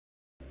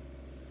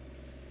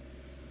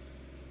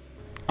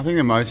I think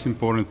the most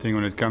important thing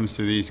when it comes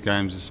to these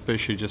games,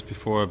 especially just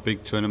before a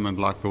big tournament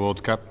like the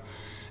World Cup,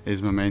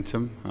 is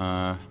momentum.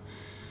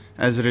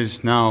 As it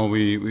is now,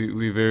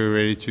 we're very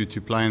ready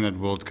to play in that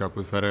World Cup.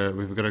 We've got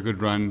a good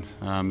run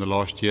the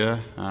last year,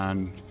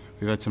 and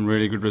we've had some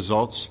really good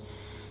results.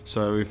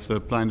 So if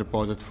the plane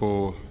departed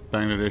for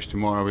Bangladesh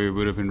tomorrow, we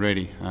would have been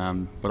ready.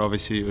 But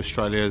obviously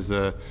Australia is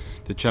the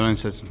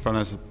challenge that's in front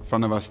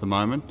of us at the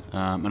moment,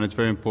 and it's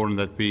very important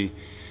that we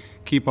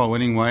keep our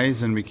winning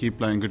ways and we keep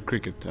playing good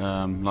cricket.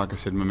 Like I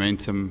said,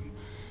 momentum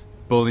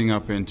building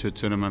up into a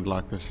tournament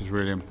like this is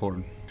really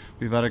important.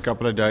 We've had a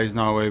couple of days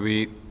now where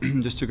we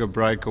just took a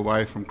break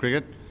away from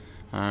cricket,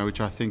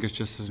 which I think is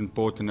just as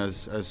important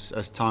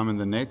as time in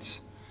the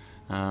nets.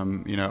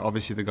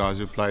 Obviously the guys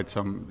who played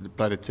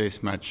a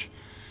test match,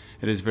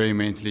 it is very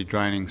mentally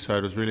draining, so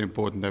it was really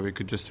important that we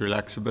could just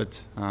relax a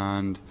bit,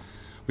 and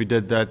we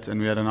did that, and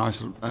we had a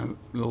nice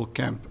little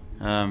camp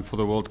for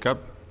the World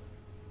Cup.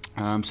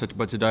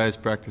 But today is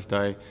practice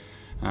day,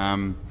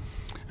 and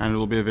it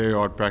will be a very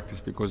hard practice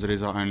because it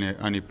is our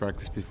only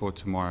practice before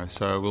tomorrow.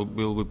 So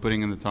we'll be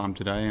putting in the time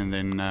today, and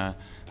then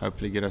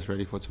hopefully get us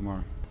ready for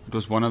tomorrow. It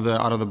was one of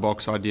the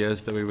out-of-the-box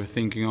ideas that we were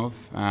thinking of,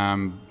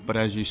 but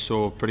as you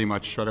saw pretty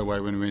much straight away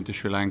when we went to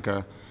Sri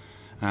Lanka,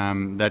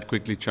 that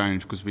quickly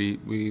changed because we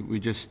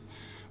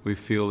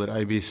feel that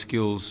AB's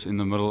skills in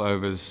the middle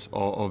overs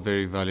are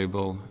very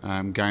valuable.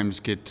 Games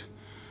get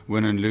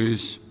win and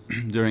lose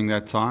during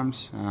that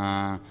times,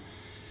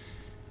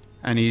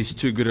 and he's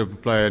too good a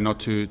player not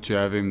to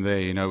have him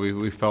there.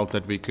 We felt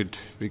that we could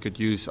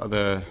use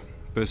other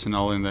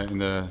personnel in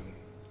the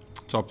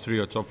top 3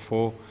 or top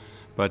 4,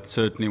 but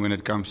certainly when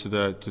it comes to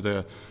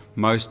the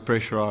most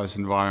pressurised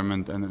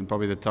environment and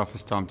probably the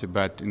toughest time to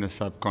bat in the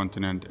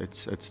subcontinent,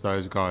 it's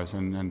those guys,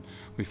 and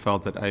we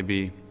felt that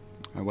AB,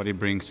 what he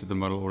brings to the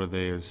middle order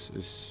there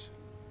is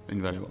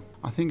invaluable.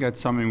 I think that's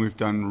something we've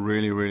done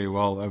really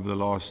well over the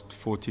last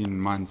 14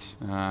 months.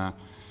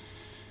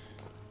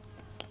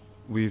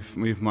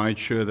 We've made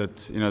sure that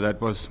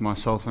that was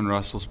myself and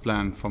Russell's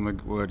plan from the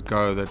word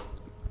go, that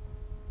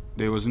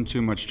there wasn't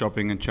too much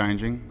chopping and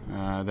changing,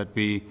 that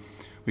we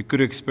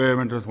could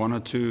experiment with 1 or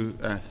 2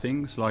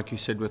 things, like you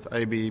said, with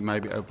AB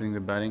maybe opening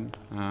the batting,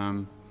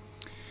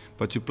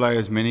 but to play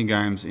as many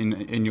games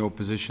in your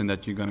position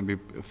that you're going to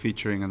be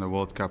featuring in the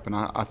World Cup. And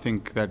I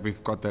think that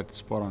we've got that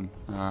spot on.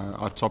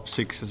 Our top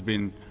 6 has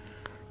been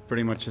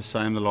pretty much the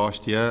same the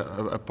last year,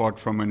 apart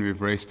from when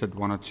we've rested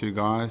 1 or 2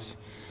 guys.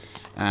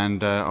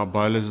 And our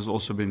bowlers has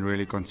also been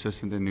really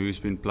consistent in who's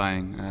been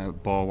playing,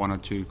 bar 1 or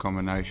 2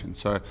 combinations.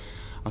 So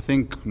I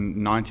think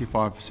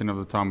 95% of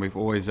the time we've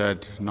always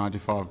had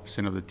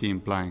 95% of the team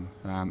playing,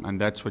 and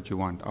that's what you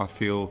want. I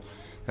feel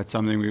that's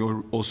something we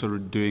were also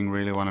doing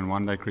really well in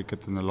one-day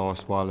cricket in the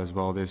last while as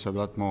well. There's a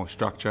lot more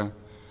structure,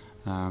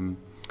 and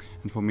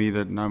for me,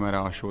 that no matter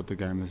how short the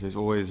game is, there's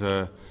always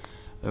a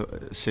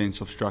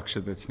sense of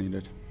structure that's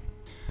needed.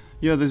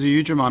 Yeah, there's a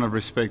huge amount of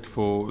respect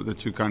for the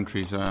 2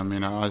 countries.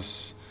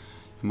 As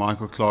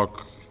Michael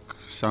Clark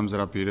sums it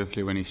up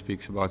beautifully when he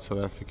speaks about South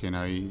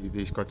Africa.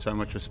 He's got so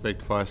much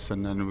respect for us,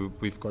 and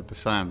we've got the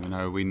same.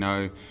 We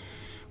know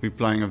we're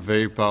playing a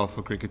very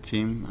powerful cricket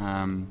team,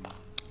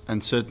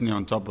 and certainly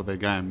on top of their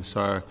game.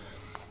 So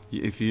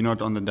if you're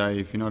not on the day,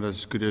 if you're not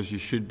as good as you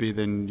should be,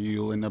 then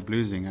you'll end up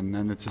losing.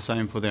 And it's the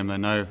same for them. They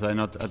know if they're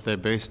not at their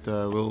best,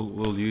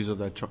 we'll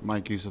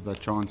make use of that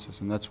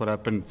chances. And that's what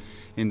happened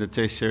in the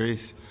Test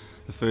series.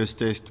 The first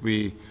Test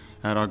we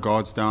had our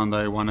guards down,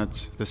 they won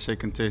it. The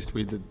second Test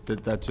we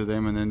did that to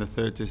them, and then the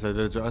third Test they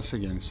did it to us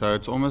again. So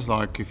it's almost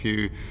like if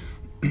you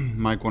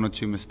make 1 or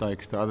 2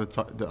 mistakes, the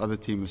other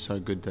team is so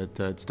good that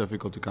it's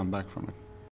difficult to come back from it.